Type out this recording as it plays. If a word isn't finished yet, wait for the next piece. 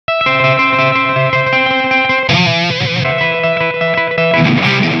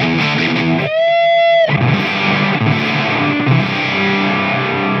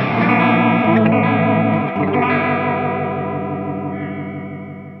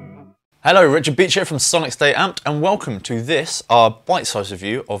Hello, Richard Beach here from Sonic Stay Amped, and welcome to this, our bite-sized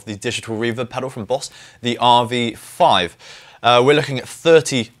review of the digital reverb pedal from Boss, the RV-5. We're looking at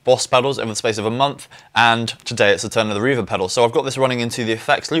 30 Boss pedals over the space of a month, and today it's the turn of the reverb pedal. So I've got this running into the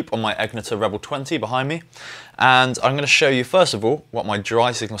effects loop on my Egnator Rebel 20 behind me, and I'm going to show you first of all what my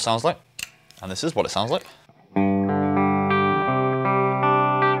dry signal sounds like, and this is what it sounds like.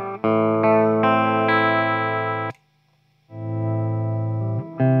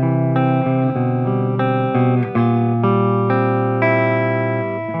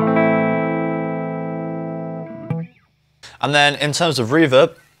 And then in terms of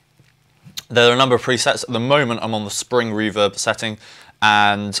reverb, there are a number of presets. At the moment I'm on the spring reverb setting,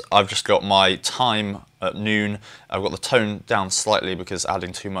 and I've just got my time at noon. I've got the tone down slightly because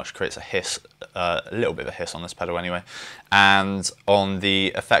adding too much creates a hiss, a little bit of a hiss on this pedal anyway. And on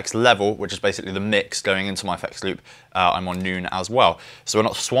the effects level, which is basically the mix going into my effects loop, I'm on noon as well. So we're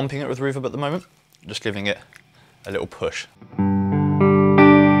not swamping it with reverb at the moment, just giving it a little push.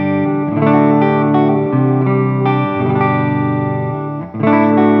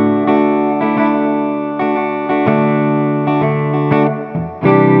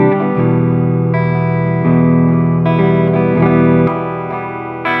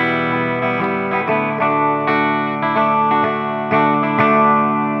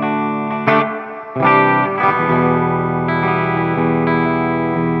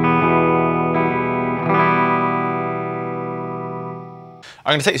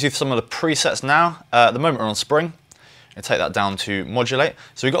 I'm going to take you through some of the presets now. At the moment we're on spring. I'm going to take that down to modulate.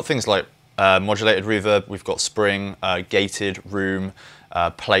 So we've got things like modulated reverb, we've got spring, gated, room,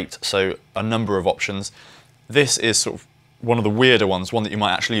 plate, so a number of options. This is sort of one of the weirder ones, one that you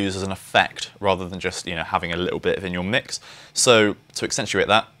might actually use as an effect rather than just having a little bit in your mix. So to accentuate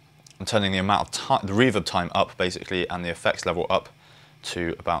that, I'm turning the amount of time, the reverb time up basically, and the effects level up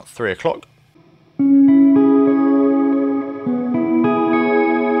to about 3 o'clock.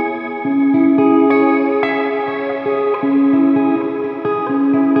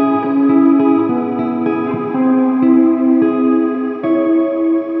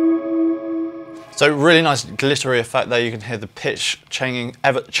 So really nice glittery effect there. You can hear the pitch changing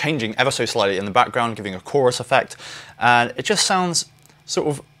ever so slightly in the background, giving a chorus effect. And it just sounds sort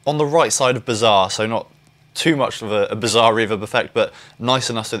of on the right side of bizarre, so not too much of a bizarre reverb effect, but nice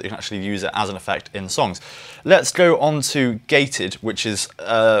enough so that you can actually use it as an effect in songs. Let's go on to gated, which is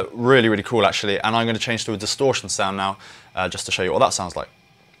really, really cool actually. And I'm going to change to a distortion sound now, just to show you what that sounds like.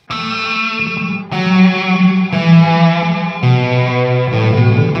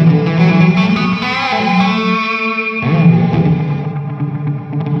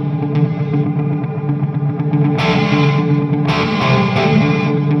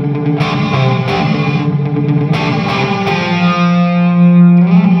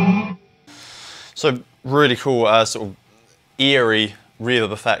 So really cool sort of eerie reverb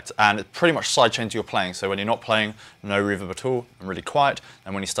effect, and it's pretty much sidechained to your playing. So when you're not playing, no reverb at all and really quiet,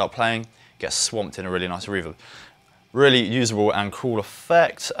 and when you start playing, get swamped in a really nice reverb. Really usable and cool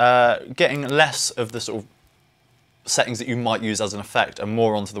effect, getting less of the sort of settings that you might use as an effect and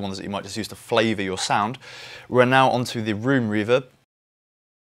more onto the ones that you might just use to flavour your sound. We're now onto the room reverb.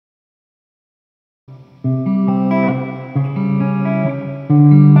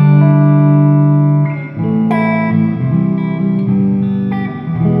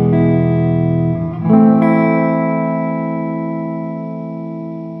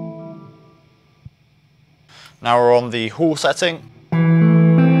 Now we're on the hall setting.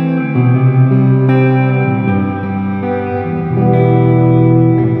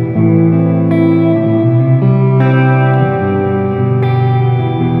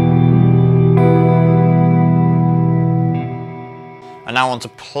 And now onto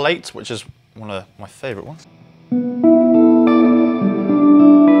plate, which is one of my favourite ones.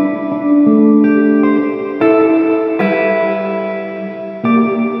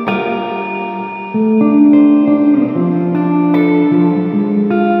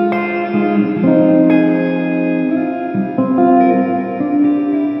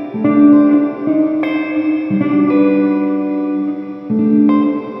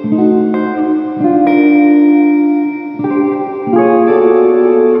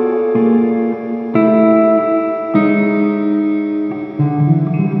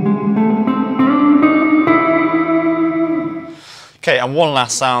 Okay, and one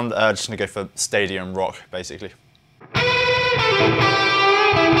last sound, just gonna go for stadium rock, basically.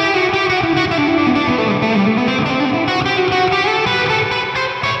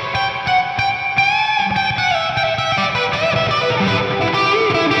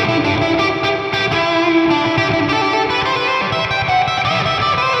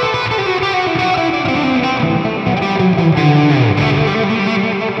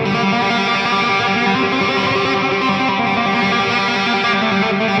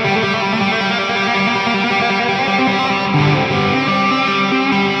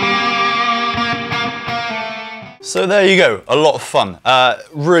 So there you go, a lot of fun.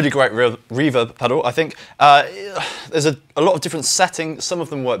 Really great reverb pedal. I think there's a lot of different settings. Some of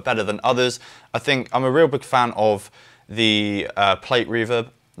them work better than others. I think I'm a real big fan of the plate reverb.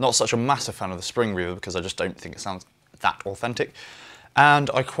 Not such a massive fan of the spring reverb because I just don't think it sounds that authentic. And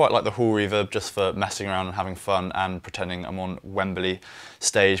I quite like the hall reverb just for messing around and having fun and pretending I'm on Wembley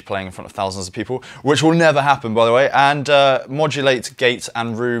stage playing in front of thousands of people, which will never happen, by the way. And modulate, gate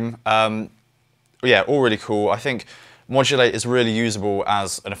and room. Yeah, all really cool. I think modulate is really usable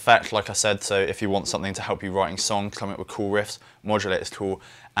as an effect, like I said, so if you want something to help you writing songs, coming up with cool riffs, modulate is cool.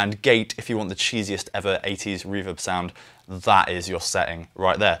 And gate, if you want the cheesiest ever 80s reverb sound, that is your setting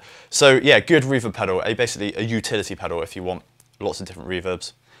right there. So yeah, good reverb pedal, basically a utility pedal if you want lots of different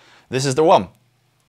reverbs. This is the one.